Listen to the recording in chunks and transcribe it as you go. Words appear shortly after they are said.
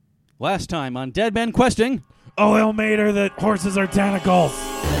Last time on Dead Men Questing. Oh, Elmater, the horses are tentacles.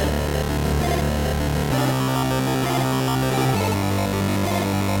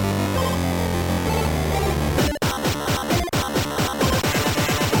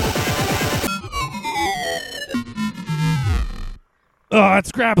 Oh,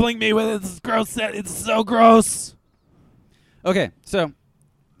 it's grappling me with its gross set. It's so gross. Okay, so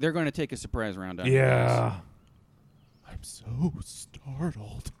they're going to take a surprise round on you guys. Yeah. I'm so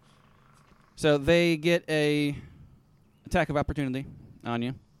startled. So they get a attack of opportunity on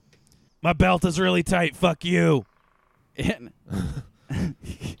you. My belt is really tight. Fuck you. And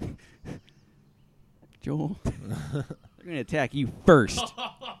Joel, they're going to attack you first.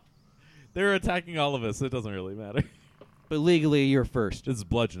 They're attacking all of us. It doesn't really matter. But legally, you're first. This is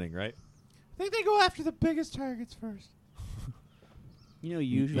bludgeoning, right? I think they go after the biggest targets first. You know,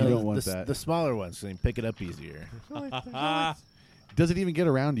 usually. You don't want the, that. the smaller ones, so you can pick it up easier. Does it even get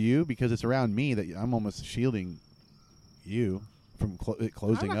around you? Because it's around me that I'm almost shielding you from it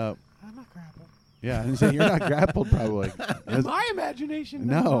closing up. I'm not grappled. Yeah, and so you're not grappled probably. My imagination.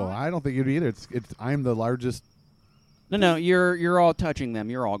 No, I don't think you'd either. It's I'm the largest. No, you're all touching them.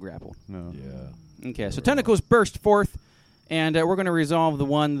 You're all grappled. No. Yeah. Okay, so tentacles burst forth, and we're going to resolve the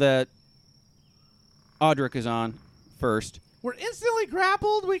one that Audric is on first. We're instantly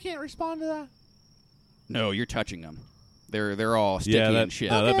grappled. We can't respond to that. No, you're touching them. They're all sticky and shit.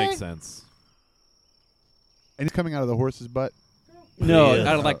 No, that Okay. makes sense. And it's coming out of the horse's butt. No, Yeah.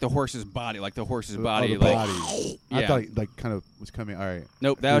 out of like the horse's body, like the horse's body. Oh, the like, body. I yeah. thought it like kind of was coming. All right.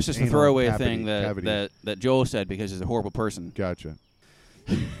 Nope, that It was just a anal throwaway cavity- thing cavity. that Joel said because he's a horrible person. Gotcha.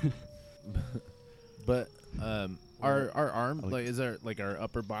 But our arm, I like- like, is our our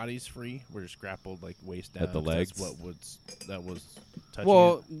upper bodies free? We're just grappled like waist down. At the 'cause legs? that was touching.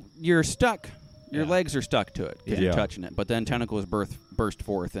 Well, you're stuck. Your Yeah. legs are stuck to it because Yeah. you're touching it. But then tentacles burst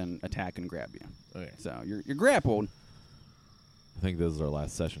forth and attack and grab you. it. Okay. So you're grappled. I think this is our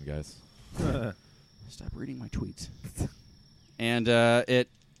last session, guys. Stop reading my tweets. And it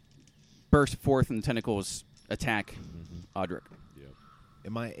bursts forth and the tentacles attack Audric.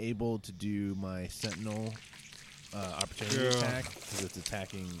 Am I able to do my sentinel opportunity attack because it's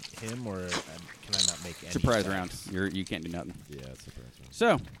attacking him, or can I not make any Surprise attacks? round. You can't do nothing. Yeah, it's surprising.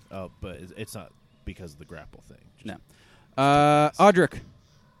 So, Oh, but it's not because of the grapple thing. no. Audric,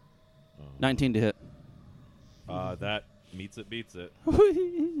 Oh. 19 to hit. That meets it, beats it.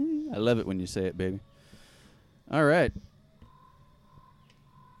 I love it when you say it, baby. All right. What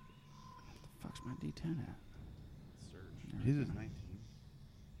the fuck's my D10 at? His is 19.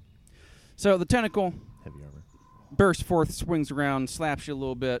 So the tentacle Heavy armor. bursts forth, swings around, slaps you a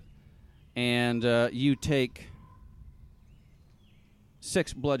little bit, and you take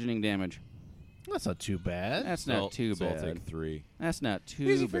 6 bludgeoning damage. That's not too bad. That's not too so bad. I'll take 3. That's not too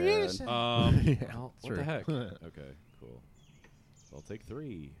Easy for you to bad. say. Well, what true. the heck? Okay, cool. So I'll take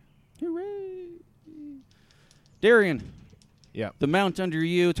 3. Hooray! Darian, Yeah. the mount under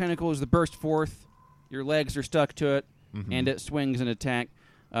you, tentacles that burst forth. Your legs are stuck to it, Mm-hmm. and it swings an attack.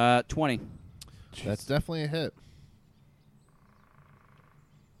 20. That's definitely a hit.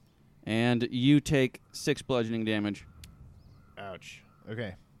 And you take 6 bludgeoning damage. Ouch.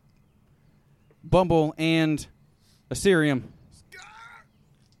 Okay. Bumble and Assyrium.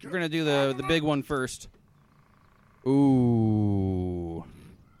 We're going to do the big one first. Ooh.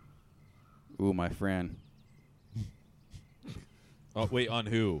 Ooh, my friend. Oh, wait, on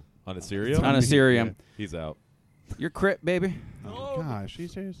who? On Assyria? On Assyrium. He's out. You're crit, baby. Oh gosh, are you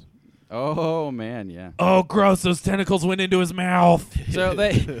serious? Oh, man, yeah. Oh, gross. Those tentacles went into his mouth. So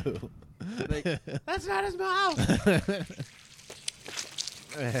they That's not his mouth.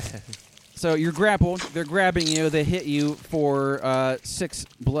 So you're grappled. They're grabbing you. They hit you for 6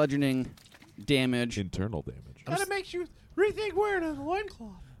 bludgeoning damage. Internal damage. Kinda makes you rethink wearing a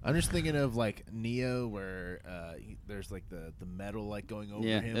loincloth. I'm just thinking of like Neo, where there's like the metal like going over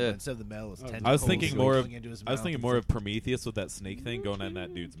Yeah, him. yeah. But instead of the metal, it's tentacles. I was thinking more of going into his I was mouth thinking and more of stuff. Prometheus with that snake thing going in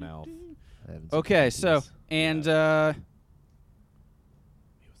that dude's mouth. I haven't seen Okay, so, Prometheus. and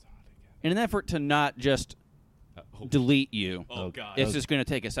in an effort to not just delete you, Oh god. it's just going to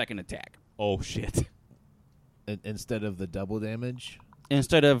take a second attack. Oh shit. Instead of the double damage.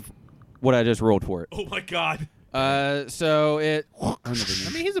 Instead of what I just rolled for it. Oh my god. So it I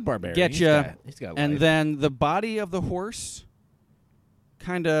mean, he's a barbarian. Get He's ya, got- he's got and life. then the body of the horse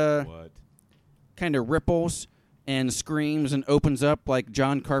kind of ripples and screams and opens up like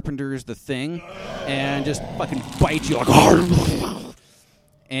John Carpenter's The Thing, and just fucking bites you like,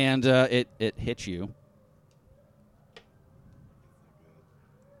 and it hits you.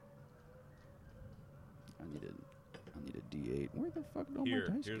 I need a D8. Where the fuck do my Here,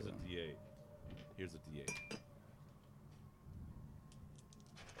 dice here's go? a D8. Here's a D8.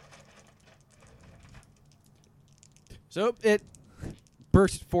 So it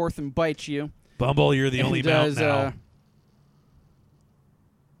bursts forth and bites you. Bumble, you're the and only mount does, now.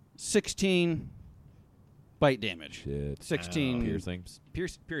 16 bite damage. Shit. 16 Piercing.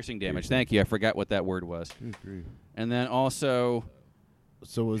 piercing damage. Thank you. I forgot what that word was. Good grief. And then also,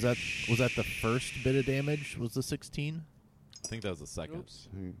 So was that the first bit of damage? Was the 16? I think that was the second.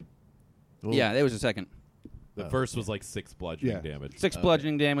 Well, yeah, that was a second. The Oh, first was like 6 bludgeoning Yeah. damage. 6 Okay.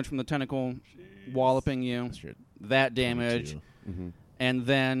 bludgeoning damage from the tentacle walloping you. Shit, That damage. 22. Mm-hmm. And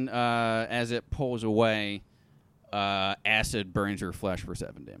then as it pulls away, acid burns your flesh for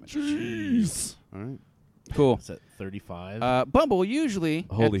 7 damage. Jeez. All right. Cool. Is that 35? Bumble, usually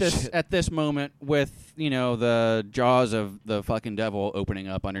Holy at shit. this moment, with the jaws of the fucking devil opening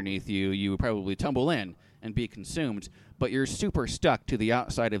up underneath you, you would probably tumble in and be consumed. But you're super stuck to the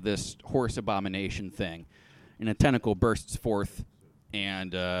outside of this horse abomination thing, and a tentacle bursts forth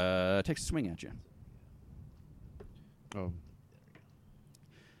and takes a swing at you. Oh.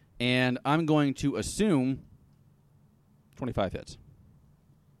 And I'm going to assume 25 hits.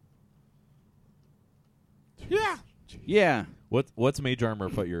 Yeah. Yeah. What's mage armor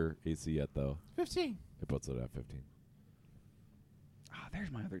put your AC at though? 15. It puts it at 15. Ah, there's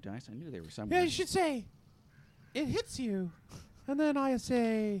my other dice. I knew they were somewhere. Yeah, you should say, it hits you. And then I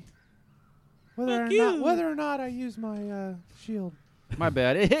say, whether or not I use my shield. My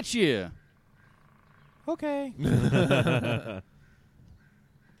bad. It hits you. Okay.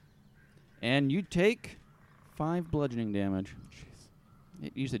 And you take 5 bludgeoning damage.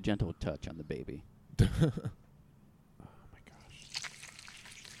 It used a gentle touch on the baby.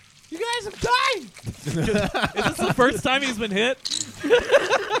 You guys have died! Is this the first time he's been hit? You say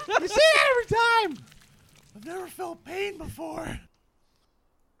that every time! I've never felt pain before.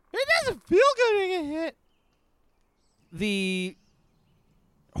 It doesn't feel good to get hit. The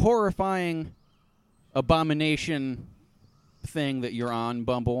horrifying abomination thing that you're on,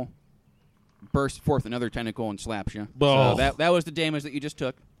 Bumble, bursts forth another tentacle and slaps you. Oh. So that was the damage that you just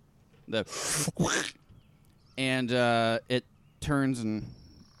took. And it turns and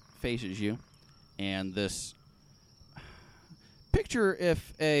faces you. And this... Picture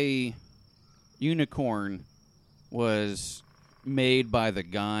if a unicorn was made by the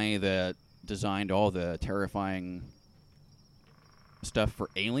guy that designed all the terrifying stuff for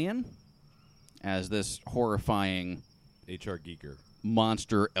Alien, as this horrifying HR Geeker.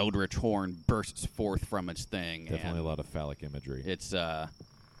 monster eldritch horn bursts forth from its thing. Definitely and a lot of phallic imagery. it's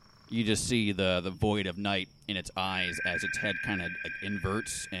you just see the void of night in its eyes as its head kind of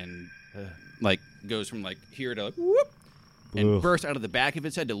inverts and like goes from like here to like, whoop, and Ugh. bursts out of the back of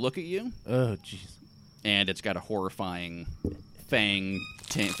its head to look at you. Oh, jeez. And it's got a horrifying fang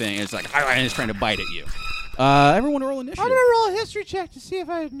thing. It's like, and it's trying to bite at you. Everyone roll initiative. I'm going to roll a history check to see if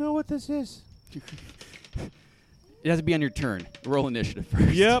I know what this is. It has to be on your turn. Roll initiative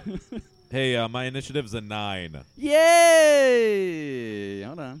first. Yep. Hey, my initiative's a 9. Yay!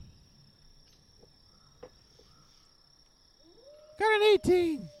 Hold on. Got an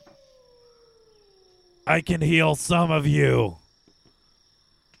 18. I can heal some of you.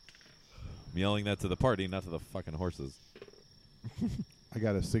 I'm yelling that to the party, not to the fucking horses. I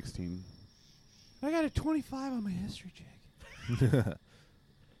got a 16. I got a 25 on my history check.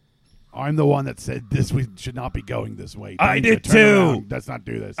 I'm the one that said this. We should not be going this way. I Danger, did turn too. around. Let's not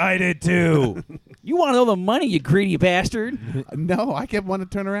do this. I did too. You want all the money, you greedy bastard. No, I kept wanting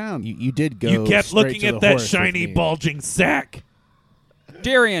to turn around. You did go. You kept straight looking to at the that horse with shiny, me. bulging sack.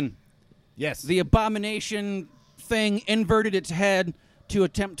 Darian, Yes. the abomination thing inverted its head to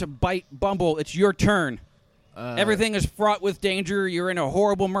attempt to bite Bumble. It's your turn. Everything is fraught with danger. You're in a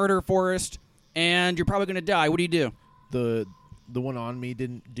horrible murder forest, and you're probably going to die. What do you do? The one on me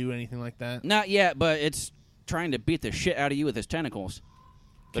didn't do anything like that. Not yet, but it's trying to beat the shit out of you with its tentacles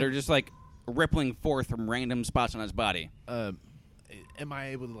that are just like rippling forth from random spots on its body. Am I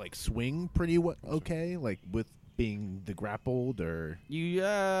able to like swing pretty okay, like with being the grappled or You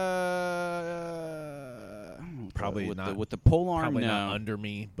Probably with not- the, with the pole arm. probably No, not under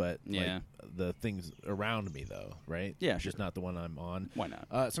me, but Yeah. like the things around me though, right? Yeah, just sure. not the one I'm on. Why not?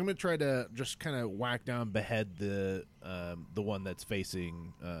 So I'm gonna try to just kind of whack down, behead the one that's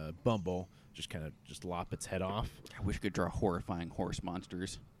facing Bumble. Just kind of just lop its head off. I wish I could draw horrifying horse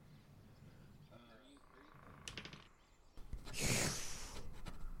monsters.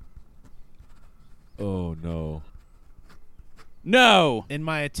 Oh, no. No, In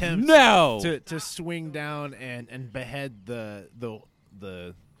my attempt no. to swing down and behead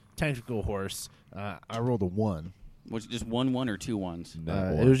the tentacle horse, I rolled a 1. Was it just 1-1 or 2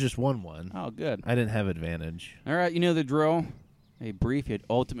 1s? It was just 1-1. Oh, good. I didn't have advantage. All right, you know the drill. A brief yet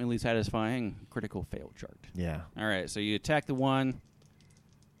ultimately satisfying critical fail chart. Yeah. All right, so you attack the one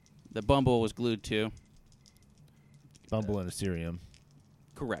the Bumble was glued to. Bumble and Assyrium.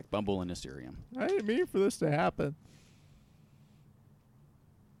 Correct, Bumble and Assyrium. I didn't mean for this to happen.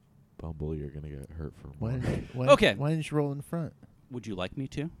 Bumble, you're gonna get hurt for Why more. Why didn't you roll in front? Would you like me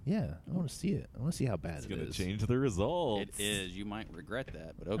to? Yeah, I want to see it. I want to see how bad It's it gonna is. change the results. It is. You might regret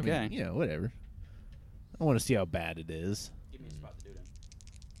that, but I okay. mean, yeah, whatever. I want to see how bad it is. Give me a spot to do it in.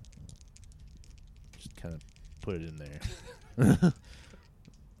 Just kind of put it in there.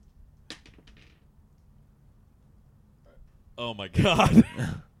 Oh my god.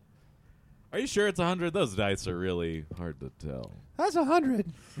 Are you sure it's 100? Those dice are really hard to tell. That's 100.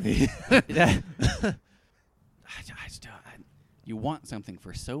 You want something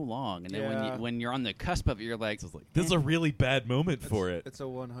for so long, and then Yeah. when you're on the cusp of it, you're like, It's like, this is a really bad moment for it. It's a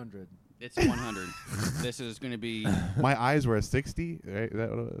 100. it's 100. This is going to be. My eyes were a 60. Right? Is that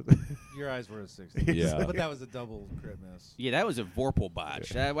what it was? Your eyes were a 60. Yeah. But that was a double crit miss. Yeah, that was a Vorpal botch.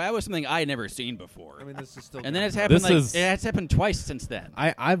 That was something I had never seen before. I mean, this is still. and then it's not- happened This is- it's happened twice since then.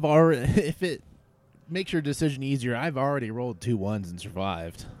 I've already. If it makes your decision easier, I've already rolled 2 1s and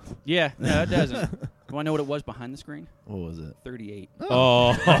survived. Yeah, no, it doesn't. You want to know what it was behind the screen? What was it? 38.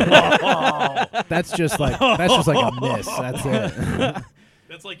 Oh. That's just like a miss. That's it.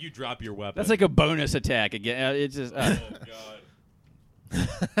 That's like you drop your weapon. That's like a bonus attack again. It's just. Oh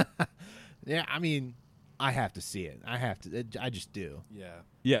god. Yeah, I mean, I have to see it. I have to. I just do. Yeah.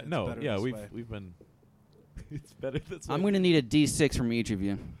 Yeah, It's no, better yeah, this we've way. been. It's better this way. I'm going to need a D6 from each of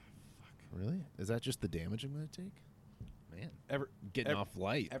you. Really? Is that just the damage I'm going to take? Man, Ever, getting ev- off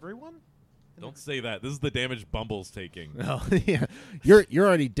light. everyone? Don't say that. This is the damage Bumble's taking. Oh yeah, you're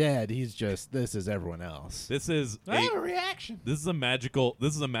already dead. He's just this is everyone else. This is I have a reaction. This is a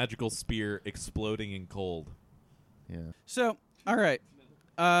magical spear exploding in cold. Yeah. So, all right.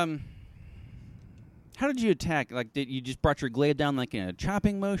 How did you attack? Like, did you just brought your glaive down like in a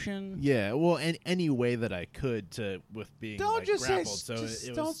chopping motion? Yeah. Well, any way that I could to with being Don't like, just say. grappled. So Just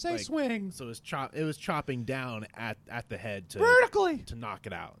it don't was say like, swing. So it was chopping down at the head to Vertically. to knock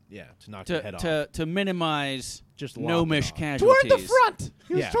it out. Yeah, to knock the head off. To minimize Just no lop it mish off. casualties. Toward the front.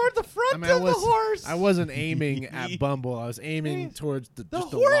 He was Yeah. toward the front I mean, of the horse. I wasn't aiming at Bumble. I was aiming towards the the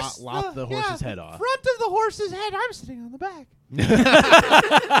just horse. to lop the horse's yeah, head the off. Front of the horse's head. I'm sitting on the back.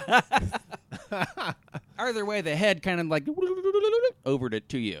 Either way, the head kind of like over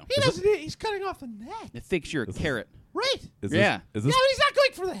to you. He doesn't. He's cutting off the neck. It thinks you're a carrot. Right. Is Yeah. This, is Yeah, this but he's not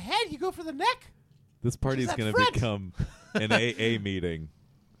going for the head. You go for the neck. this party's that going to front. become an AA meeting?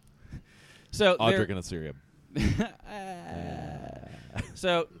 So Audric and Assyria.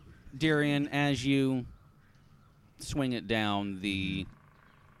 So, Darian, as you swing it down, the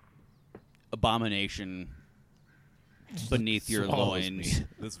abomination beneath your Swallows loins, me.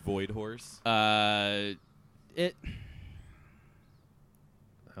 This void horse. it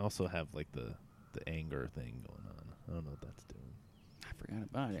I also have like the anger thing going on. I don't know what that's doing. I forgot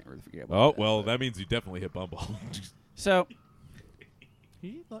about. I didn't really forget about. Oh that, well, but- that means you definitely hit Bumble. So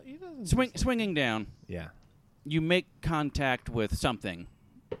He doesn't. swinging down, Yeah. you make contact with something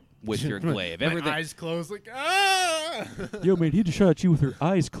with your glaive. My Everything. eyes closed like ah. Yo, man, he just shot at you with her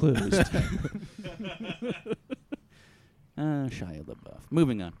eyes closed. Shia LaBeouf.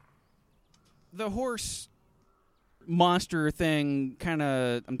 Moving on. The horse monster thing kind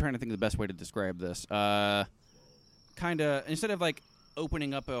of... I'm trying to think of the best way to describe this. Kind of... Instead of, like,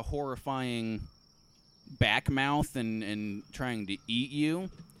 opening up a horrifying back mouth and trying to eat you,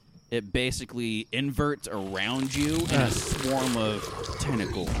 it basically inverts around you in a swarm of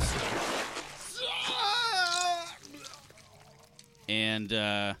tentacles. And,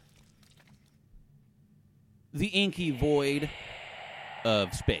 the inky void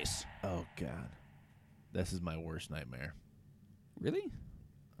of space. Oh god. This is my worst nightmare. Really?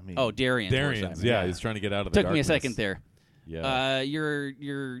 I mean, Oh, Darian's. Darian's, yeah, he's trying to get out of the Took me a darkness. second there. Yeah.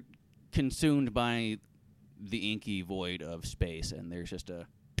 You're consumed by the inky void of space, and there's just a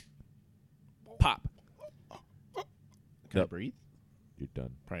pop. can I Yep. breathe? You're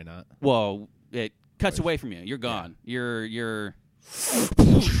done. Probably not. Well, it cuts away from you. You're gone. You're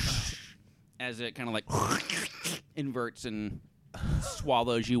as it kind of like inverts and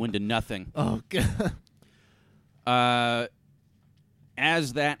swallows you into nothing. Oh god.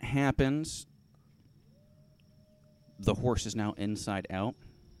 As that happens, the horse is now inside out,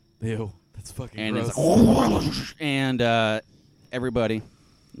 Ew, that's fucking and gross. it's and everybody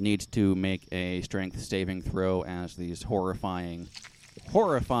needs to make a strength saving throw as these horrifying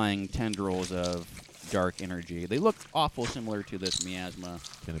tendrils of dark energy. They look awful similar to this miasma.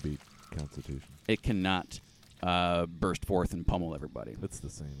 Can it be Constitution? It cannot burst forth and pummel everybody. It's the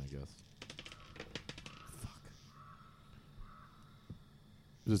same, I guess.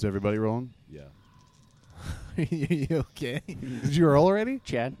 Is this everybody rolling? Yeah. you okay? Did you roll already?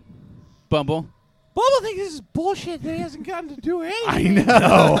 Chad? Bumble? Bubble thinks this is bullshit that he hasn't gotten to do anything. I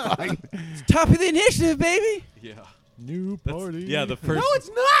know. It's top of the initiative, baby! Yeah. New party. Yeah, the first. No, it's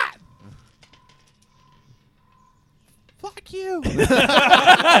not. Fuck you.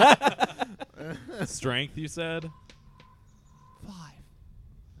 Strength, you said?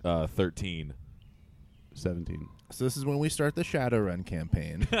 5. 13. 17. So this is when we start the Shadowrun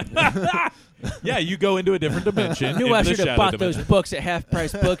campaign. Yeah, you go into a different dimension. I knew into I the should have shadow bought dimension. those books at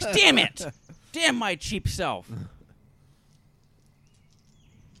half-price books. Damn it! Damn my cheap self.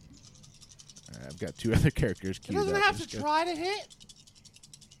 Alright, I've got 2 other characters He queued doesn't up. have Just to go- try to hit.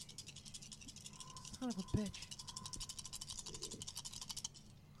 Son of a bitch.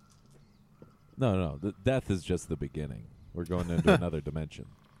 No. The death is just the beginning. We're going into another dimension.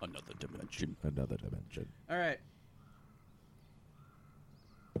 Another dimension. Another dimension. All right.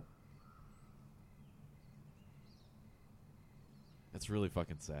 That's really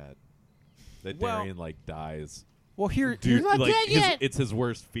fucking sad. That Well- Darian dies. Well, Dude, not dead yet. it's his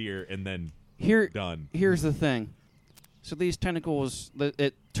worst fear, and then done. Here's the thing. So these tentacles,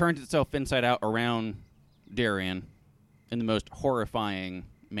 it turns itself inside out around Darian in the most horrifying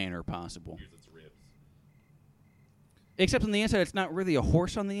manner possible. Here's its ribs. Except on the inside, it's not really a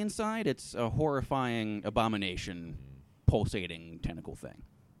horse on the inside. It's a horrifying abomination, pulsating tentacle thing.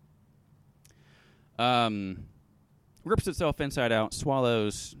 Rips itself inside out,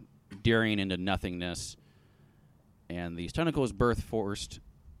 swallows Darian into nothingness, and these tentacles birth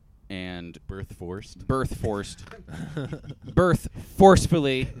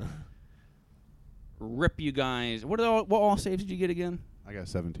forcefully, rip you guys. What all saves did you get again? I got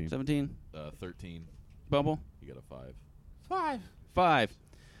 17. 17? 13. Bumble? You got a 5. 5. 5.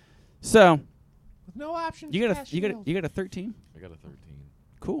 So With no options. you got cast a 13? I got a 13.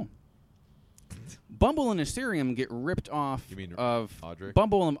 Cool. Bumble and Assyrium get ripped off You mean of Audric?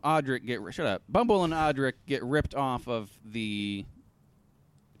 Bumble and Audric shut up. Bumble and Audric get ripped off of the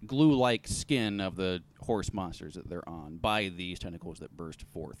glue-like skin of the horse monsters that they're on by these tentacles that burst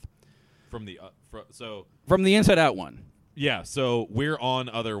forth From the so from the inside out one. yeah, so we're on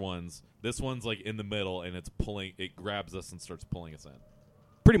other ones. This one's in the middle, and it grabs us and starts pulling us in.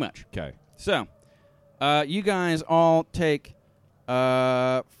 Pretty much. Okay. So, you guys all take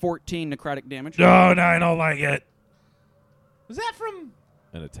 14 necrotic damage. No, I don't like it. Was that from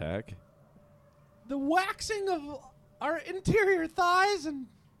An attack. the waxing of our interior thighs and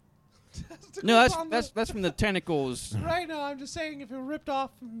testicles No, on that's from the tentacles. Right now, I'm just saying if it ripped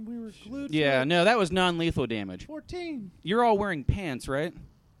off and we were glued Yeah, to it. no, that was non-lethal damage. 14. You're all wearing pants, right?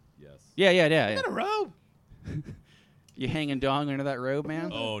 Yes. Yeah. I got a robe. You hanging dong under that robe,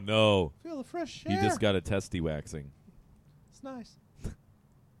 man? Oh no. Feel the fresh He air. just got a testy waxing. It's nice.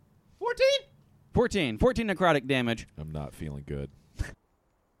 14? 14 necrotic damage. I'm not feeling good.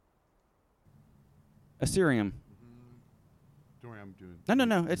 Assyrium. Don't worry, I'm doing.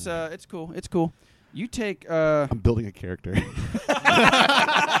 No. It's cool. It's cool. You take I'm building a character.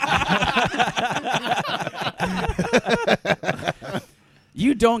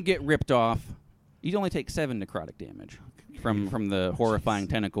 you don't get ripped off. You only take 7 necrotic damage from the horrifying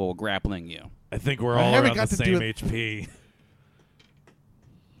tentacle grappling you. I think we're I all haven't around got the to do same it- HP.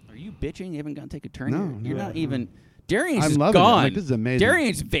 Are you bitching? You haven't gotten to take a turn. No, You're no. not even. Darian's I'm is loving it. gone. Like, this is amazing.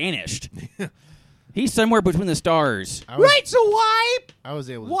 Darian's vanished. He's somewhere between the stars. Right, so why I was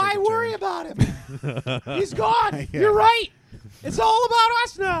able to why take a worry turn. about him? He's gone. Yeah. You're right. It's all about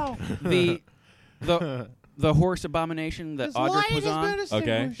us now. The horse abomination that His Audric lion was has on been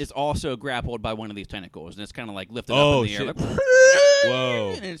extinguished. is also grappled by one of these tentacles, and it's kind of lifted Oh, up in the air. shit. Like,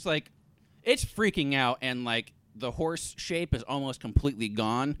 Whoa. and it's freaking out, and the horse shape is almost completely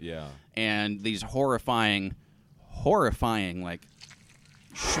gone, Yeah. and these horrifying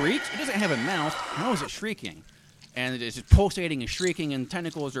shrieks. It doesn't have a mouth. How is it shrieking? And it's just pulsating and shrieking, and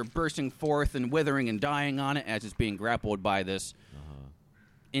tentacles are bursting forth and withering and dying on it as it's being grappled by this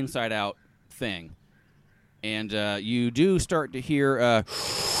inside-out thing. And you do start to hear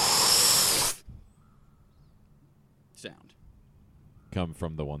sound. Come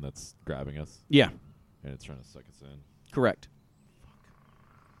from the one that's grabbing us, Yeah, and it's trying to suck us in. correct.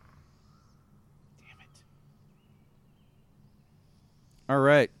 All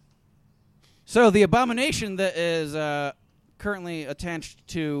right. So the abomination that is currently attached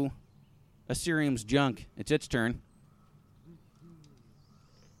to Assyrium's junk, it's its turn.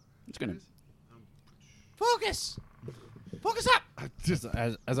 It's going to Focus! Focus up!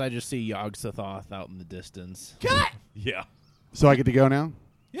 As I just see Yog-Sothoth out in the distance. Kill it! Yeah. So I get to go now?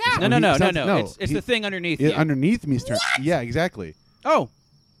 Yeah! No. No, It's he- the thing underneath you. Underneath me's turn. Yeah, exactly. Oh,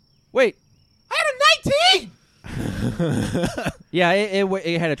 wait. I had a 19! Yeah,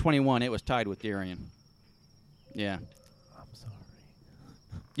 it had a 21. It was tied with Darian. Yeah. I'm sorry.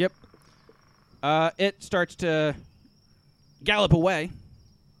 Yep. It starts to gallop away.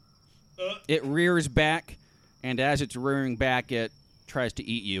 It rears back, and as it's rearing back, it tries to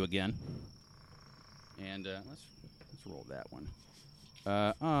eat you again. And let's roll that one.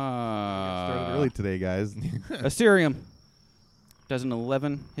 Started early today, guys. Assyrium. Does an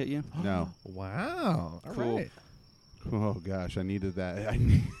 11 hit you? No. Wow. All Cool. right. Oh gosh, I needed that.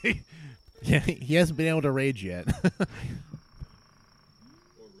 Yeah, he hasn't been able to rage yet.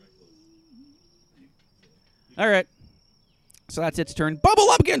 All right. So that's its turn. Bubble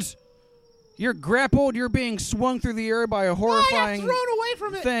Lumpkins! You're grappled. You're being swung through the air by a I got horrifying thrown away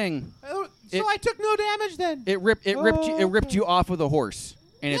from it. thing. So It- I took no damage then. It ripped Okay. you off with a horse,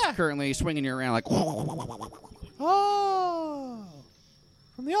 and Yeah. it's currently swinging you around like. Oh.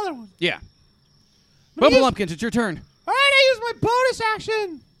 From the other one. Yeah. I'm gonna Bubble use- Lumpkins, it's your turn. All right, I use my bonus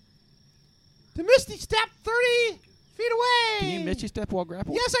action to Misty Step 30 feet away. Can you Misty Step while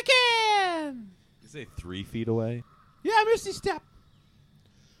grappled? Yes, I can. You say 3 feet away? Yeah, Misty Step.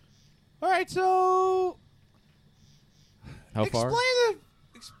 All right, so How explain far?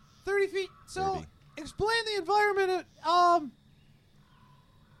 30 feet. So 30. explain the environment.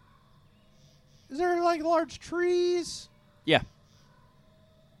 Is there like large trees? Yeah.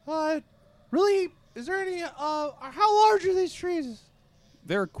 Really? Is there any? How large are these trees?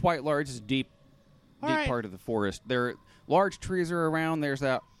 They're quite large. It's a deep All right. part of the forest. There, large trees are around. There's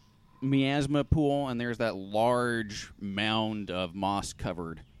that miasma pool, and there's that large mound of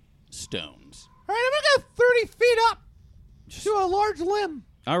moss-covered stones. All right, I'm gonna go 30 feet up to a large limb.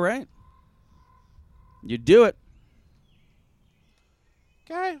 All right. You do it.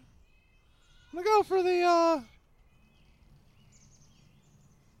 Okay. I'm gonna go for the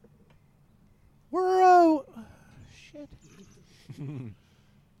we're shit. Give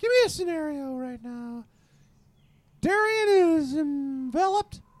me a scenario right now. Darian is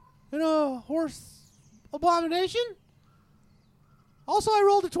enveloped in a horse abomination. Also, I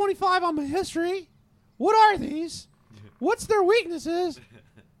rolled a 25 on my history. What are these? What's their weaknesses?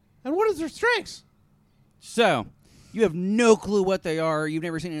 And what is their strengths? So, you have no clue what they are. You've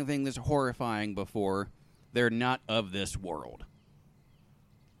never seen anything this horrifying before. They're not of this world.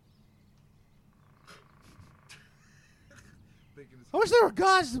 I wish there were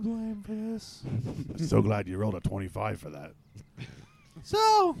gods to blame for this. I'm so glad you rolled a 25 for that.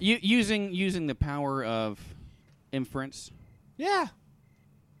 So, Using the power of inference, yeah.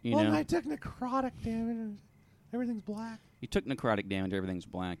 you Well, know. I took necrotic damage. And everything's black. You took necrotic damage. Everything's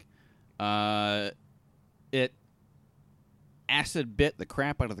black. It acid bit the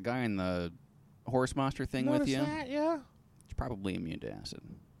crap out of the guy in the horse monster thing with Notice you. that, yeah. It's probably immune to acid.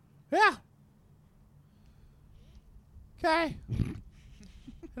 Yeah. Okay.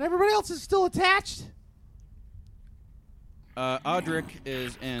 And everybody else is still attached? Audric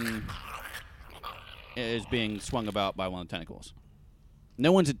is being swung about by one of the tentacles.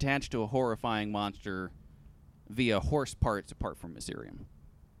 No one's attached to a horrifying monster via horse parts apart from Assyrium.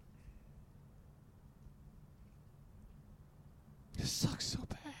 This sucks so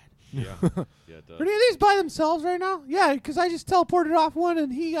bad. Yeah. Yeah, it does. Are any of these by themselves right now? Yeah, because I just teleported off one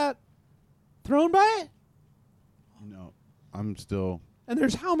and he got thrown by it? No, I'm still. And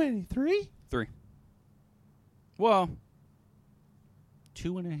there's how many? 3? 3. Well,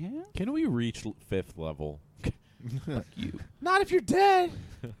 2.5? Can we reach 5th level? You. Not if you're dead.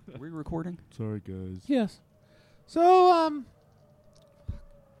 Are we recording? Sorry, guys. Yes. So, all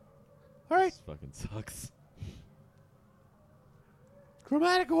right. This fucking sucks.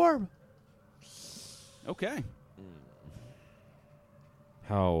 Chromatic orb. Okay.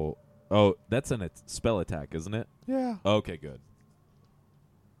 How? Oh, that's a spell attack, isn't it? Yeah. Okay, good.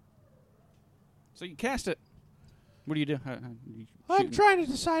 So you cast it. What do you do? How you I'm shooting? trying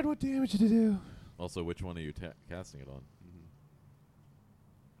to decide what damage to do. Also, which one are you casting it on?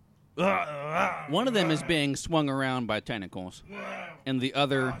 One of them is being swung around by tentacles, and the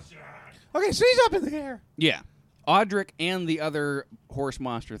other, Okay, so he's up in the air. yeah, Audric and the other horse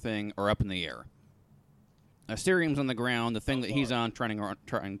monster thing are up in the air. Assyrium's on the ground. The thing that he's on trying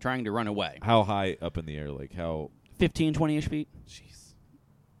to run away. How high up in the air? Like how? 15, 20-ish feet. Jeez.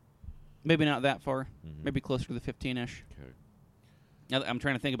 Maybe not that far. Mhm. Maybe closer to the 15-ish. Okay. Now, I'm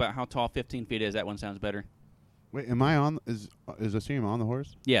trying to think about how tall 15 feet is. That one sounds better. Wait, am I on? Is Asirium on the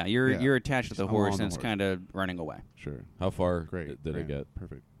horse? Yeah, you're Yeah. you're attached to the I'm horse, on the and it's horse. kind of running away. Sure. How far Great. did it Grand. get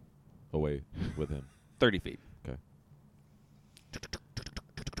Perfect. away with him? 30 feet. Okay.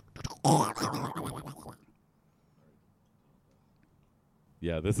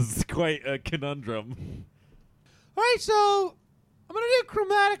 Yeah, this is quite a conundrum. All right, so I'm gonna do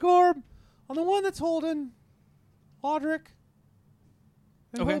chromatic orb on the one that's holding Audric.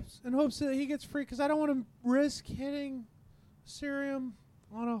 Okay. In hopes that he gets free, because I don't want to risk hitting Asirium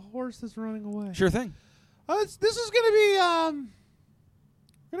on a horse that's running away. Sure thing. This is gonna be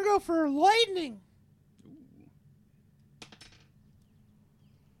gonna go for lightning.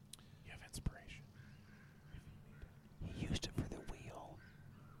 You have inspiration. He used it for the wheel.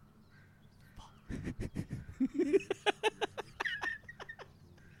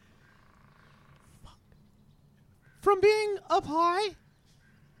 From being up high,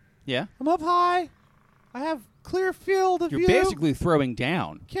 Yeah. I'm up high. I have clear field of You're view. basically throwing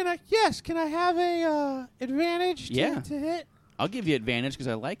down. Can I? Yes. Can I have a advantage? Yeah. To hit. I'll give you advantage because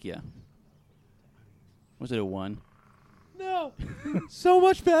I like you. Was it a 1? No. So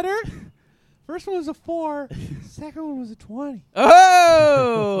much better. First one was a 4. Second one was a 20.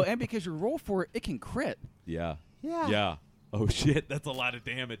 Oh! And because you roll for it, it can crit. Yeah. Yeah. Yeah. Oh shit, that's a lot of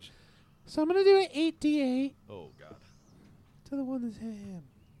damage. So I'm gonna do an 8d8 Oh god. to the one that's hit him.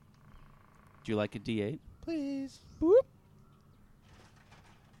 Do you like a D8? Please. Boop.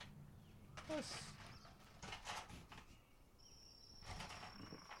 Plus.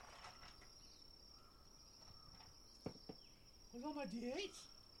 Where's all my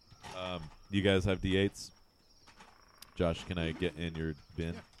d8s? You guys have D8s? Josh, can I get in your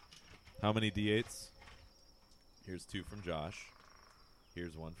bin? Yeah. How many D8s? Here's 2 from Josh.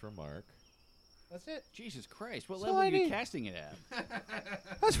 Here's 1 from Mark. That's it. Jesus Christ, what So level I are you need- casting it at?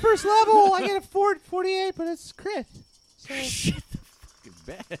 That's first level. I get a 48, but it's crit. So Shit, the fucking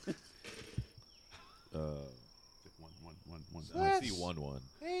bad. One. So I see that's 1-1.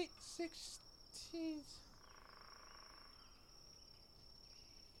 8, 16.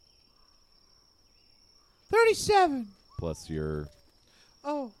 37. Plus your...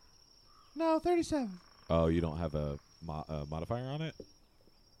 Oh. No, 37. Oh, you don't have a modifier on it?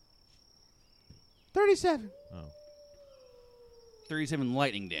 37. Oh. 37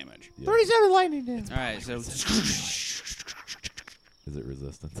 lightning damage. Yeah. 37 lightning damage. All right, so Is it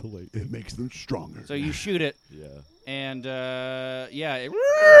resistant to light? It makes them stronger. so you shoot it, Yeah. and yeah, it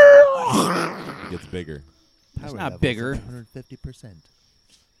It gets bigger. it's not bigger. 150%.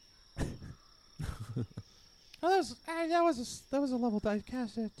 Oh, that was a level. I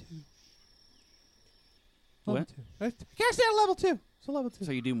cast it at 2. Level What? 2. I cast it at level 2. So level 2.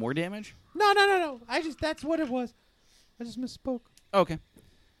 So you do more damage? No. That's what it was. I just misspoke. Okay.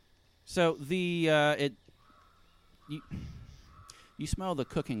 So the you smell the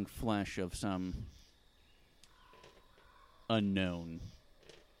cooking flesh of some unknown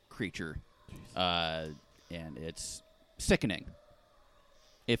creature, and it's sickening.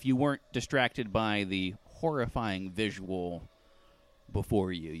 If you weren't distracted by the horrifying visual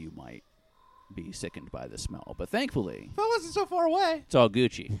before you, you might be sickened by the smell. But thankfully, If I wasn't so far away. it's all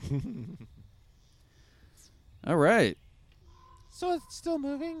Gucci. All right. So it's still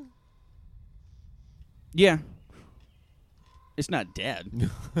moving? Yeah. It's not dead.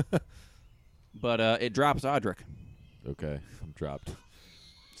 But it drops Audric. Okay, I'm dropped.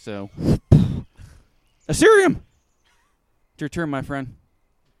 So, Asirium! It's your turn, my friend.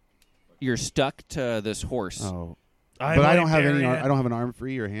 You're stuck to this horse. Oh, I but I like don't have any. Darian. I don't have an arm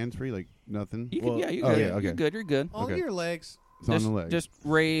free or hands free. Like nothing. You can, Well, you're oh, good. yeah, okay. You're good. You're good. All Okay. your legs. It's on just, the leg. just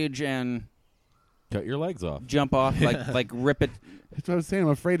rage and Cut your legs off. jump off, like rip it. That's what I was saying. I'm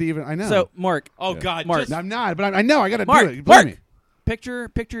afraid to even. I know. So, Mark, Oh Yeah. god, Mark. just I'm not, but I know. I got to Mark, do it. Mark! Believe me.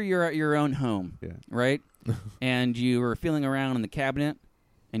 picture you're at your own home, Yeah. right? And you are feeling around in the cabinet,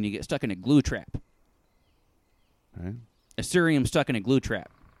 and you get stuck in a glue trap. Right. Asirium stuck in a glue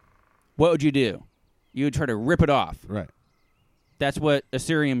trap. What would you do? You would try to rip it off. Right. That's what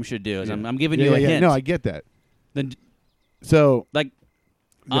Asirium should do. Is Yeah. I'm giving Yeah, you a yeah, hint. No, I get that. Then, So like,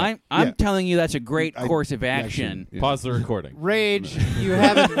 yeah, I'm yeah. telling you that's a great I- course of action. Yeah. pause the recording. Rage, you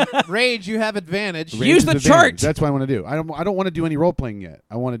have rage, you have advantage. Rage Use the is chart! advantage. That's what I want to do. I don't want to do any role playing yet.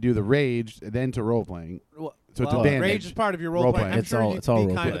 I want to do the rage, then to role playing. Well, So it's advantage. rage is part of your role Role playing. playing. I'm It's sure all- you'd it's all be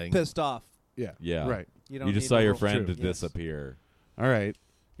role kind of playing. pissed off. Yeah. Yeah. Right. You don't You just need saw to your roll. friend True. Yes. disappear. All right.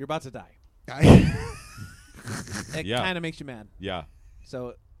 You're about to die. It Yeah. kind of makes you mad. Yeah.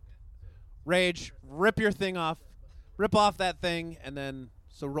 So, rage, rip your thing off, rip off that thing, and then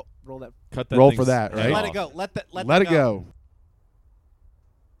roll that. Cut that Roll thing's for that, head right? Let off. it go. Let Let it go.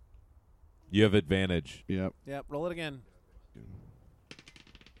 You have advantage. Yep. Yep, roll it again.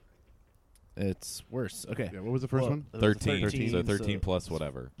 It's worse. Okay. Yeah, what was the first one? It was 13. So 13 plus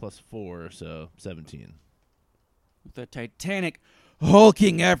whatever. Plus 4, so 17. With a titanic,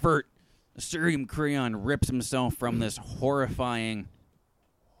 hulking effort, Assyrian Creon rips himself from this horrifying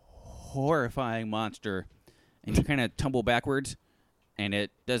monster, and you kind of tumble backwards, and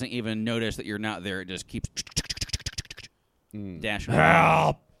it doesn't even notice that you're not there. It just keeps dashing.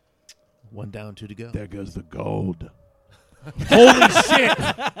 Help! 1 down, 2 to go. There goes the gold. Holy shit!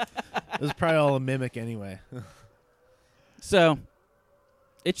 It was probably all a mimic anyway. So,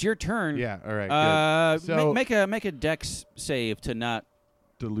 it's your turn. Yeah. All right. Good. So make a dex save to not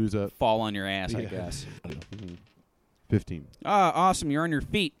to lose a fall on your ass, I Yeah. guess. 15. Awesome. You're on your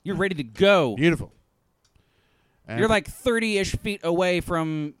feet. You're ready to go. Beautiful. And You're like 30-ish feet away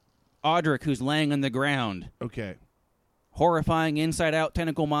from Audric, who's laying on the ground. okay. Horrifying inside-out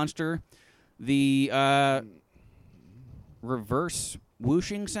tentacle monster. The reverse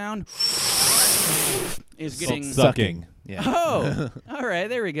whooshing sound is getting Sucking. Yeah. Oh, all right,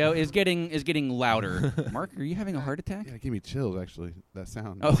 there we go. Is getting louder. Mark, are you having a heart attack? Yeah, it gave me chills. Actually, that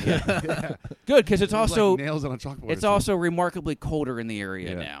sound. Oh, yeah. good, because it's It was also like nails on a chalkboard. it's or also remarkably colder in the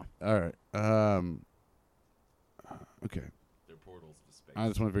area Yeah. now. something. All right. Okay. They're portals to space. I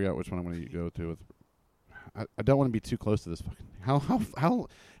just want to figure out which one I'm going to go to. With. I don't want to be too close to this. Fucking.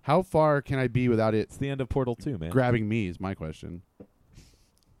 How far can I be without it It's the end of Portal 2, man. grabbing me? Is my question.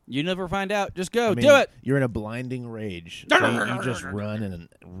 You never find out. Just go. I mean, Do it. You're in a blinding rage. So you just run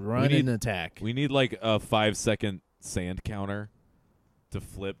and attack. We need like a 5-second sand counter to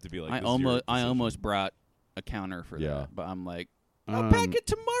flip to be like. I this is your decision. almost brought a counter for Yeah. that, but I'm like, I'll pack it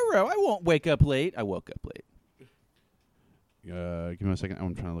tomorrow. I won't wake up late. I woke up late. Give me a second.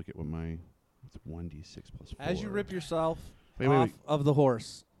 I'm trying to look at what my. It's 1d6 plus 4. As you rip yourself Wait, off wait. of the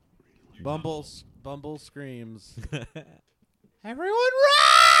horse, Bumble screams, "Everyone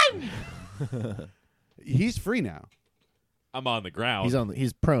run!" He's free now. I'm on the ground.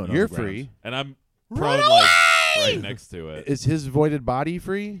 He's prone. on You're the ground. free. and I'm Run prone like right next to it. Is his voided body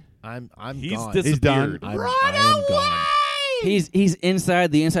free? I'm He's gone. He's done. disappeared. I am gone. He's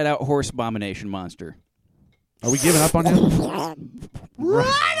inside the inside-out horse abomination monster. Are we giving up on him? Run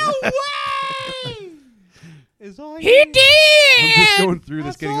away! Is all He did. I'm just going through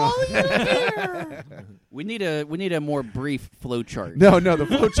this, getting off. We need a more brief flow chart. No, the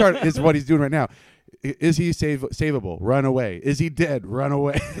flow chart is what he's doing right now. Is he savable? Run away. Is he dead? Run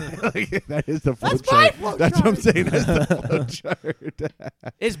away. Like, that is the flow chart. That's what I'm saying. That's the flow chart.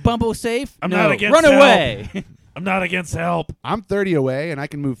 Is Bumble safe? I'm No. not against Run help. away. I'm not against help. I'm 30 away, and I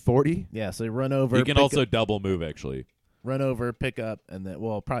can move 40. Yeah, so you run over. You can pick also up, double move actually. run over, pick up, and then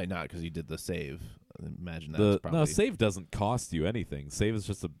probably not because you did the save. I imagine that's probably No, save doesn't cost you anything. Save is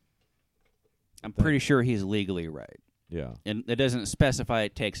just a I'm pretty sure he's legally right. yeah. And it doesn't specify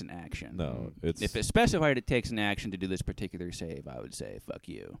it takes an action. No, it's If it specified it takes an action to do this particular save, I would say, fuck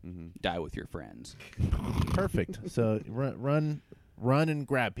you. Mm-hmm. Die with your friends. perfect. So run and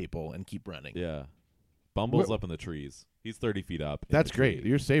grab people and keep running. yeah. Bumble's Wh- up in the trees. He's 30 feet up. in That's the great. tree.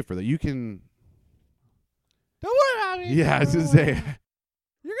 You're safe for that. You can. Don't worry about me. Yeah, I was going to say.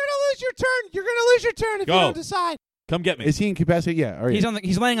 You're gonna lose your turn. You're gonna lose your turn if Go. you don't decide. Come get me. Is he incapacitated? Yeah. All right.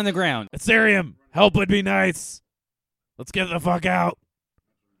 He's laying on the ground. Assyrium, help would be nice. Let's get the fuck out.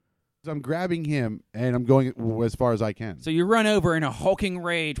 So I'm grabbing him, and I'm going as far as I can. So you run over in a hulking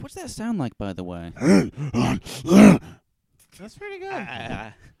rage. What's that sound like, by the way? That's pretty good.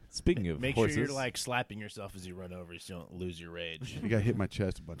 Speaking of Make horses, sure you're like slapping yourself as you run over so you don't lose your rage. I got hit my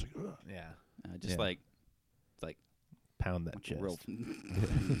chest a bunch. Like, Yeah. Just Yeah. like Pound that chest. real,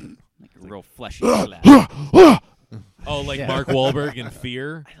 like a real fleshy slap. oh, like Yeah. Mark Wahlberg in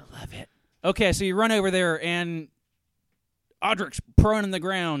Fear. I love it. Okay, so you run over there, and Audric's prone on the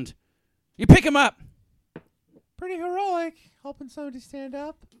ground. You pick him up. Pretty heroic. Helping somebody stand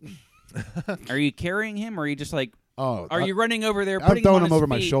up. Are you carrying him, or are you just like, oh, are you running over there, I'm putting throwing him, him on over his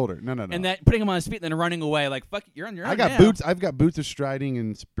my feet, shoulder. No. and then putting him on his feet, and then running away? Like, fuck, you're on your own I got now. boots. I've got boots of striding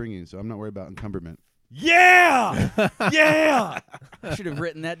and springing, so I'm not worried about encumberment. Yeah! Yeah! I should have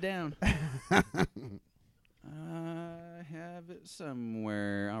written that down. I have it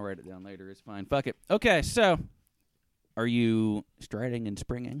somewhere. I'll write it down later. It's fine. Fuck it. Okay, so are you striding and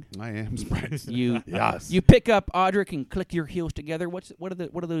springing? I am sprinting. You Yes. You pick up Audric and click your heels together. What do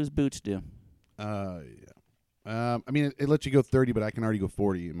those boots do? Yeah. I mean, it lets you go 30, but I can already go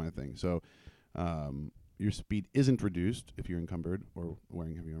 40 in my thing. So, your speed isn't reduced if you're encumbered or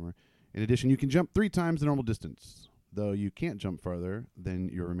wearing heavy armor. In addition, you can jump 3 times the normal distance. though you can't jump farther than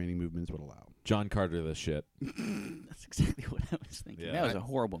your remaining movements would allow. John Carter, this shit. That's exactly what I was thinking. Yeah. That was a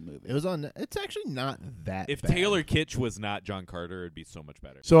horrible movie. It was on. It's actually not that. If bad. Taylor Kitsch was not John Carter, it'd be so much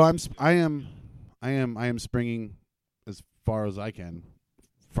better. So I am springing as far as I can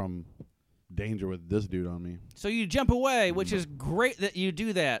from danger with this dude on me. So you jump away, which is great that you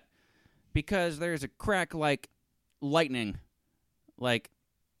do that, because there's a crack like lightning, like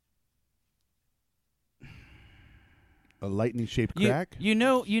A lightning-shaped you, crack. You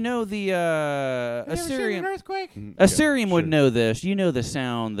know the Have you ever seen Assyrian. an earthquake? Assyrian would sure. know this. You know the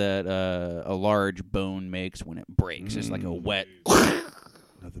sound that a large bone makes when it breaks. It's like a wet.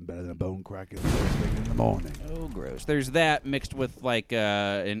 Nothing better than a bone cracking first thing in the morning. Oh, gross. There's that mixed with like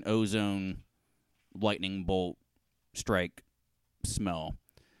an ozone lightning bolt strike smell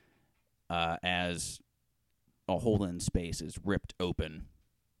as a hole in space is ripped open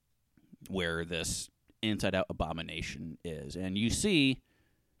where this inside-out abomination is. And you see...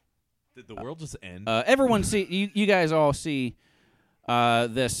 Did the world just end? Everyone see... You guys all see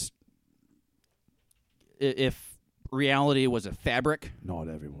this... If reality was a fabric... Not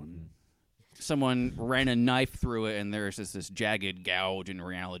everyone. Someone ran a knife through it, and there's this jagged gouge in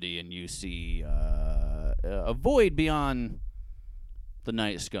reality, and you see a void beyond the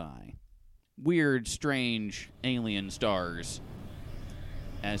night sky. Weird, strange, alien stars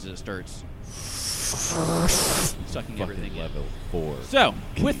as it starts sucking everything in. Level 4. So,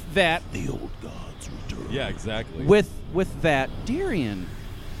 with that, The old gods return. Yeah, exactly. with that, Darian,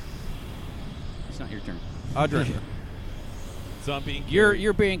 it's not your turn. Audrey, So I'm being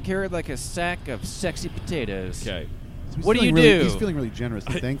you're being carried like a sack of sexy potatoes. Okay. He's What do feeling you really, do? He's feeling really generous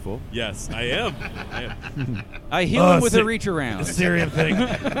and thankful. Yes, I am. I am. I heal him with a si- reach around. Syrian thing.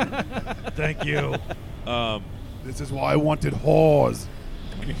 Thank you. This is why I wanted whores.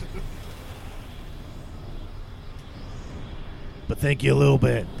 But thank you a little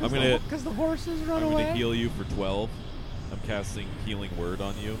bit. I'm gonna Because the horses run I'm gonna away. heal you for 12. I'm casting Healing Word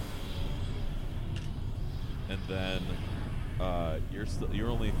on you, and then you're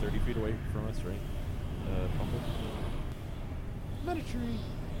only 30 feet away from us, right? Pumble? I'm at a tree.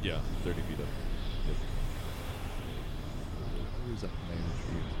 Yeah, 30 feet up. Who's that man?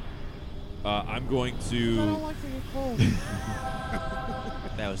 I'm going I to. don't like to get cold.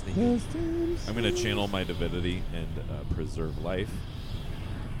 That was the I'm going to channel my divinity and preserve life,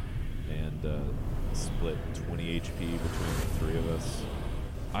 and split 20 HP between the three of us.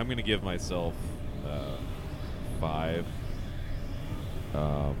 I'm going to give myself 5.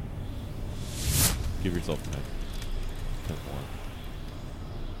 Give yourself 10. 10 more.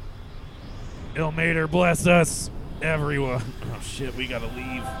 Ilmater, bless us, everyone. Oh shit, we gotta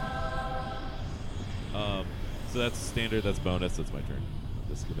leave. So that's standard. That's bonus. That's my turn. I'm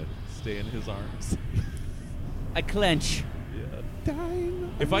just gonna stay in his arms. I clench. Yeah.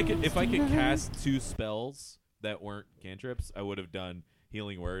 If I could cast 2 spells that weren't cantrips, I would have done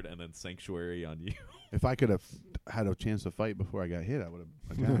Healing Word and then Sanctuary on you. If I could have had a chance to fight before I got hit, I would have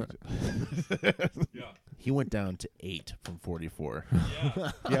attacked. Yeah. He went down to 8 from 44.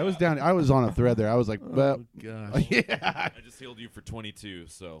 Yeah, I was down. I was on a thread there. I was like, well, gosh. yeah. I just healed you for 22.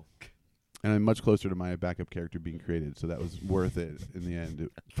 So And I'm much closer to my backup character being created, so that was worth it in the end.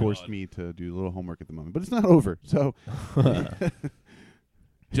 It forced God. me to do a little homework at the moment, but it's not over. So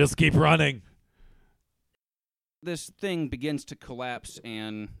Just keep running. This thing begins to collapse,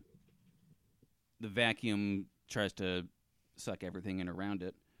 and the vacuum tries to suck everything in around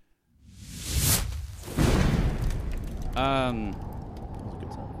it.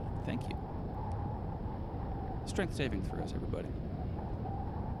 Thank you. Strength saving throws, everybody.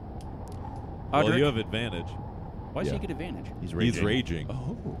 well, Audric, you have advantage. why does yeah. he get advantage? He's He's raging. raging.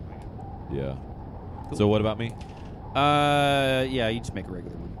 Oh. Yeah. Cool. So what about me? Yeah, you just make a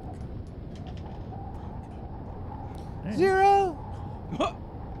regular one. 0.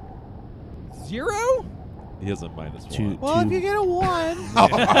 0? He has a -1. Two. Well, if you get a 1, you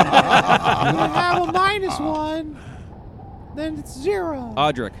have a -1, then it's 0.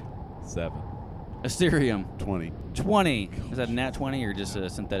 Audric, 7. Assyrium, 20. 20. Is that a nat 20 or just a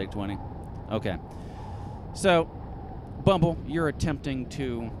synthetic 20? Okay. So, Bumble, you're attempting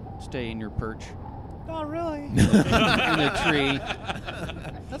to stay in your perch Not really. in the tree.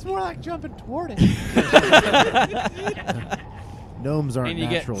 That's more like jumping toward it. Gnomes aren't And you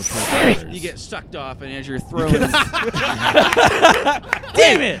natural get, travelers. you get sucked off, and as you're throwing... Damn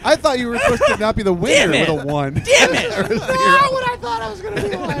it! I thought you were supposed to not be the winner Damn it. with a 1. Damn it! Not what I thought I was going to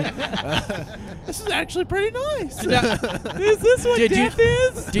be like. This is actually pretty nice. Is this what death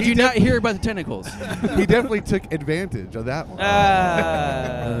is? Did you not hear about the tentacles? He definitely took advantage of that one.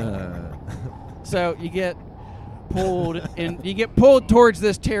 So you get pulled, and you get pulled towards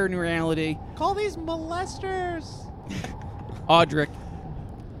this Terran reality. Call these molesters. Audric,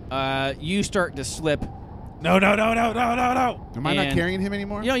 you start to slip. No. Am I not And- carrying him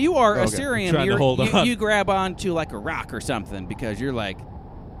anymore? You know, you are Okay. Assyrian. Trying to hold on. You grab onto like a rock or something because you're like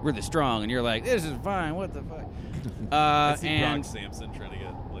really strong, and you're like, this is fine. What the fuck? I see And Brock Samson trying to get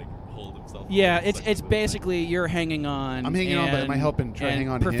hold himself. yeah, up. it's basically you're hanging on. I'm hanging on, but am I helping try to and hang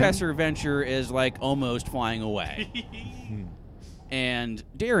on to him? Professor Venture is like almost flying away. And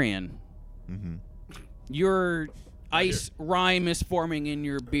Darian, Mm-hmm. your ice rime is forming in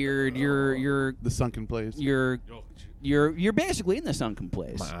your beard. You're The sunken place. you're basically in the sunken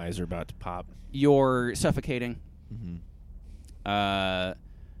place. My eyes are about to pop. You're suffocating. Mm-hmm.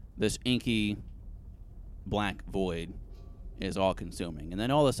 This inky black void is all consuming, and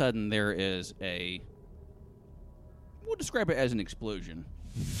then all of a sudden there is we'll describe it as an explosion,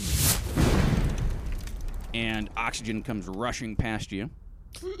 and oxygen comes rushing past you,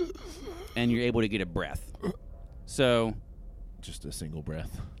 and you're able to get a breath. So Just a single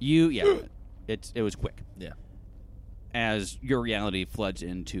breath. it was quick. Yeah. As your reality floods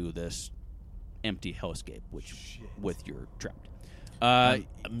into this empty hellscape, with your trapped. I'm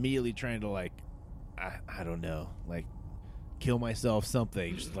immediately trying to I don't know, kill myself,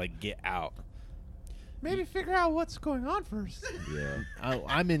 something, just get out. Maybe figure out what's going on first. Yeah.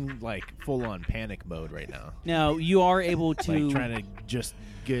 I'm in full on panic mode right now. Now you are able to Trying to just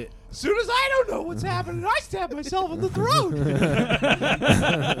get. As soon as I don't know what's happening, I stab myself in the throat. I'm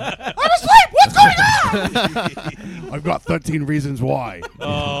asleep. What's going on? I've got 13 reasons why.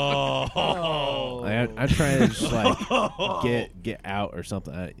 I'm trying to just get out or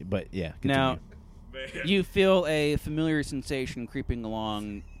something. But yeah. Continue. Now, you feel a familiar sensation creeping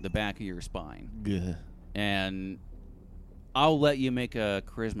along the back of your spine. Gah. And I'll let you make a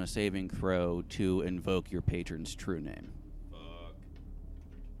charisma saving throw to invoke your patron's true name.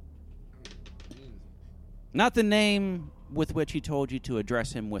 Not the name with which he told you to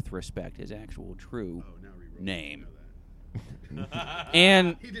address him with respect, his actual true name.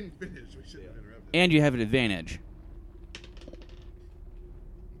 And He didn't finish. We should have interrupted. and you have an advantage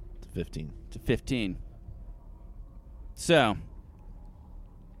 15. to 15. So,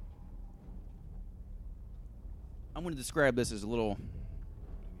 I'm going to describe this as a little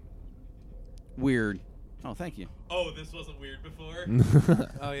weird. Oh, thank you. Oh, this wasn't weird before.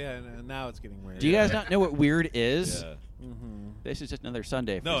 Oh yeah, now it's getting weird. Do you guys not know what weird is? Yeah. This is just another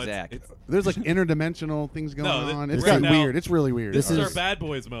Sunday for No, Zach. it's There's No, interdimensional things going on. It's right gotten now- weird. It's really weird. this is is- our bad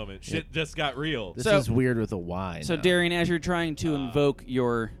boys moment. Shit just got real. This So- is weird with a Y. So, now. Darian, as you're trying to invoke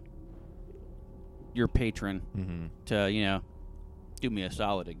your patron Mm-hmm. to, do me a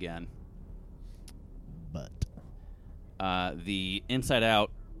solid again, But. the inside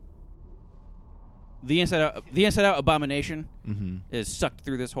out abomination Mm-hmm. is sucked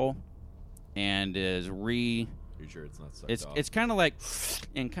through this hole and is Are you sure it's not sucked off? it's kind of like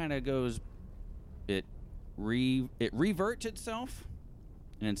and kind of goes it reverts itself,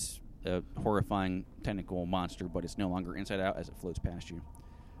 and it's a horrifying tentacle monster, but it's no longer inside out as it floats past you.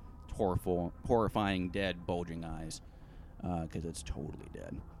 It's horrifying dead bulging eyes because it's totally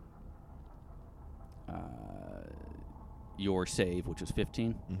dead. Your save, which was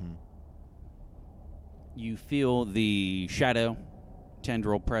 15. Mm-hmm. You feel the shadow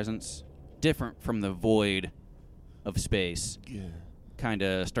tendril presence, different from the void of space, Yeah. kind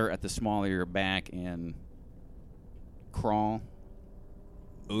of start at the small of your back and crawl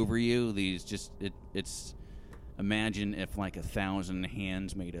over you. It's imagine if 1,000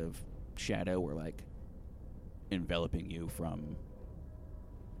 hands made of shadow were enveloping you from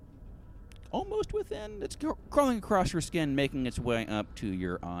almost within. It's crawling across your skin, making its way up to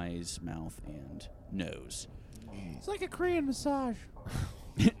your eyes, mouth, and nose. It's like a Korean massage.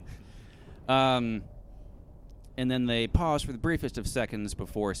 And then they pause for the briefest of seconds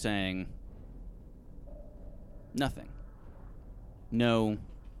before saying nothing. No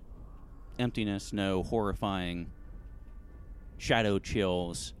emptiness, no horrifying shadow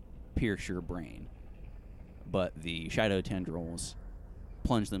chills pierce your brain. But the shadow tendrils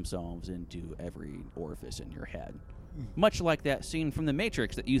plunge themselves into every orifice in your head. Much like that scene from The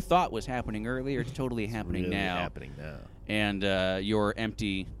Matrix that you thought was happening earlier, it's totally happening Really now. happening now. And your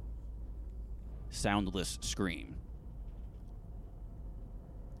empty, soundless scream.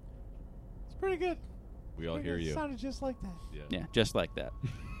 It's pretty good. we all Pretty hear good. you. Sounded just like that. Yeah, just like that.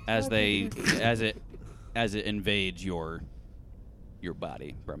 As it invades your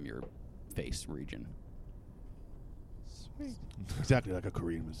body from your face region. Sweet. Exactly like a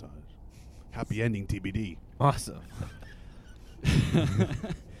Korean massage. Happy ending TBD. Awesome.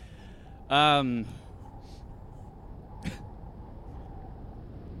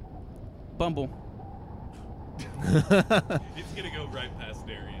 Bumble. It's gonna go right past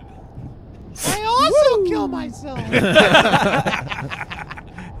Darian. I also kill myself.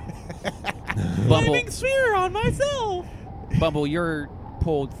 Bumble, sphere on myself. Bumble, you're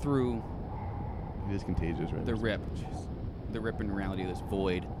pulled through It is contagious, right? the rip in reality, this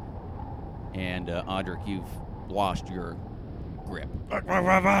void, and Audric, you've lost your grip. Can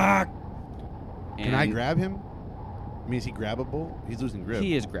I And grab him? I mean, is he grabbable? He's losing grip.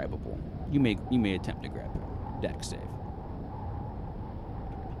 He is grabbable. You may attempt to grab him. Dex save.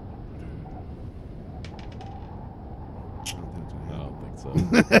 I don't think it's I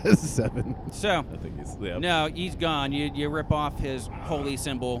gonna don't think so. 7. So I think he's. Yeah. no, he's gone. You rip off his holy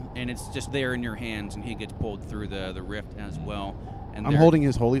symbol, and it's just there in your hands, and he gets pulled through the rift as well. And I'm there- holding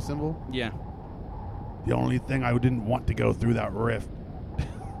his holy symbol. Yeah. The only thing I didn't want to go through that rift.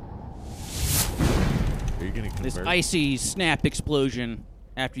 Are you gonna convert? This icy snap explosion.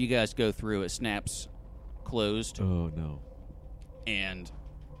 After you guys go through, it snaps closed, Oh no. and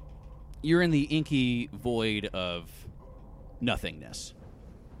you're in the inky void of nothingness.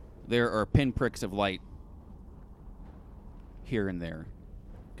 There are pinpricks of light here and there.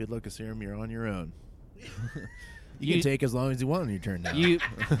 Good luck, Asirum. You're on your own. You You- can take as long as you want on your turn now.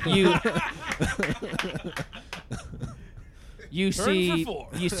 You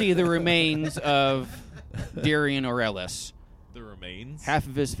see the remains of Darian Aurelis. The remains. Half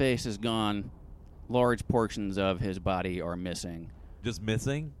of his face is gone. Large portions of his body are missing. Just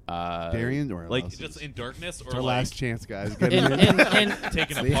missing. Darian or Like Alice's? just in darkness, or It's our like last chance, guys. Get In, him in. in,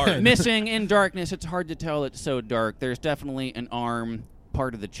 taken Yeah. apart. missing in darkness, it's hard to tell. It's so dark. There's definitely an arm,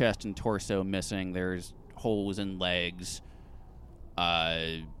 part of the chest and torso missing. There's holes in legs.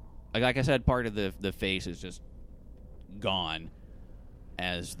 Like I said, part of the face is just gone.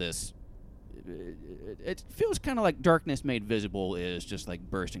 As this, it feels kind of like darkness made visible is just like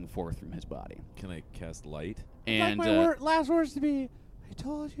bursting forth from his body. Can I cast light? And like my last words to be, I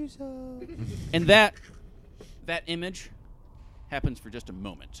told you so. and that image happens for just a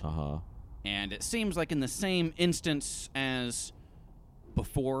moment. Uh-huh. And it seems like in the same instance as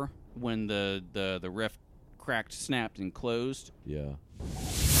before, when the rift cracked, snapped, and closed, Yeah.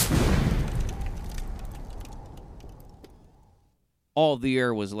 all the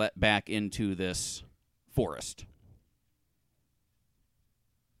air was let back into this forest.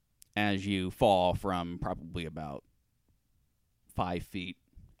 As you fall from probably about 5 feet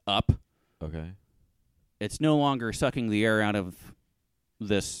up, Okay. it's no longer sucking the air out of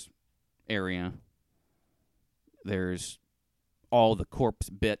this area. There's all the corpse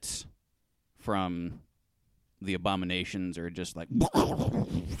bits from the abominations are just like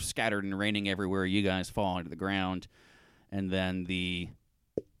scattered and raining everywhere. You guys fall into the ground. And then the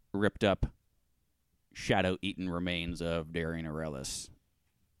ripped up, shadow-eaten remains of Darian Aurelis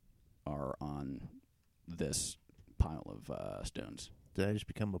are on this pile of stones. Did I just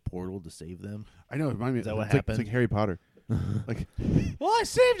become a portal to save them? I know. Remind me. Is that what it's like- happened? It's like Harry Potter. Like Well, I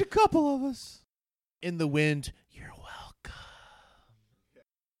saved a couple of us. In the wind, you're welcome.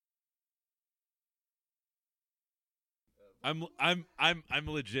 I'm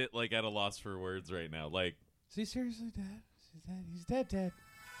legit like at a loss for words right now. Like Is he seriously dead? He's dead. He's dead.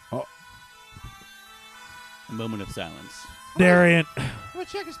 A moment of silence. Darian. I'm gonna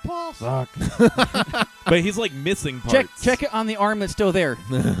check his pulse. fuck. but he's like missing parts. Check it on the arm that's still there.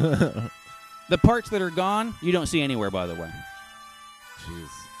 The parts that are gone, you don't see anywhere, by the way. Jeez.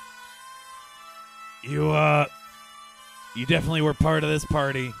 You definitely were part of this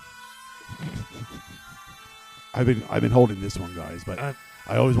party. I've been holding this one, guys, but Uh,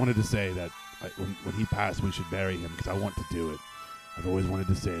 I always wanted to say that when he passed, we should bury him because I want to do it. I've always wanted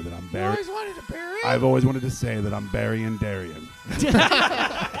to say that I'm You burying. always wanted to bury him? I've always wanted to say that I'm burying Darian. It's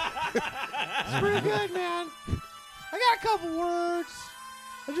pretty good, man. I got a couple words.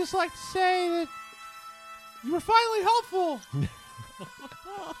 I'd just like to say that you were finally helpful.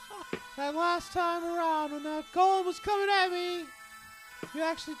 That last time around when that golem was coming at me, you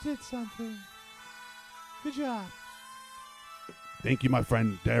actually did something. Good job. Thank you, my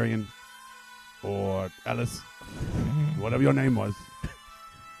friend Darian, or Ellis, whatever your name was.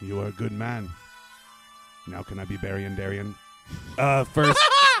 You were a good man. Now can I be burying Darian? First,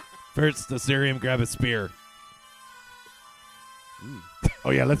 the Assyrian grab a spear. Oh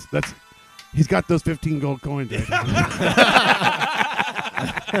yeah, let's. He's got those 15 gold coins. Right?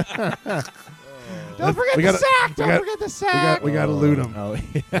 Don't forget we the gotta- sack. we Don't got- forget the sack. we gotta loot him. Oh,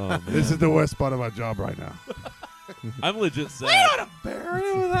 Oh, man. This is the worst part of our job right now. I'm legit We sad. don't bury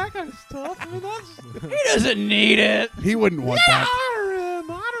him with that kind of stuff. I mean, that's He doesn't need it. He wouldn't want yeah, that. honor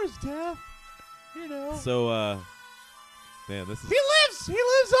him. Honor his death. You know. So, man, this is. He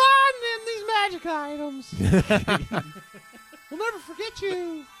lives on in these magic items. We'll never forget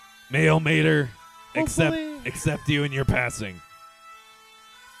you. Mail Mater, Hopefully. accept you in your passing.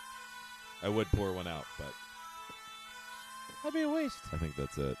 I would pour one out, but That'd be a waste. I think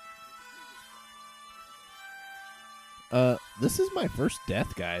that's it. This is my first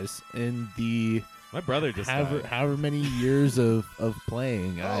death, guys, in the My brother just died. however many years of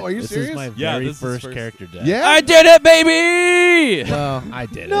playing. Oh, are you this serious? is my Yeah, very this is first first. character death. Yeah. I did it, baby! Well, I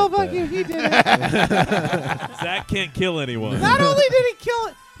did No, it. fuck but- you. He did it. Zach can't kill anyone. Not only did he kill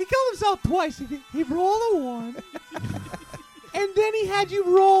it, he killed himself twice. He rolled a 1, and then he had you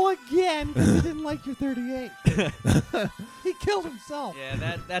roll again because he didn't like your 38. He killed himself.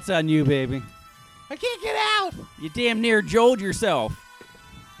 Yeah, that's on you, baby. I can't get out. You damn near Joel'd yourself.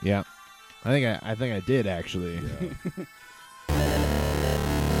 Yeah, I think I did actually.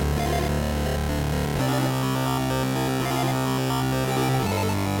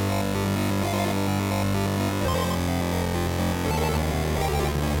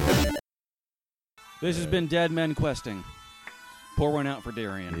 This has been Dead Men Questing. Pour one out for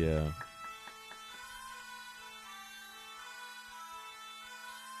Darian. Yeah.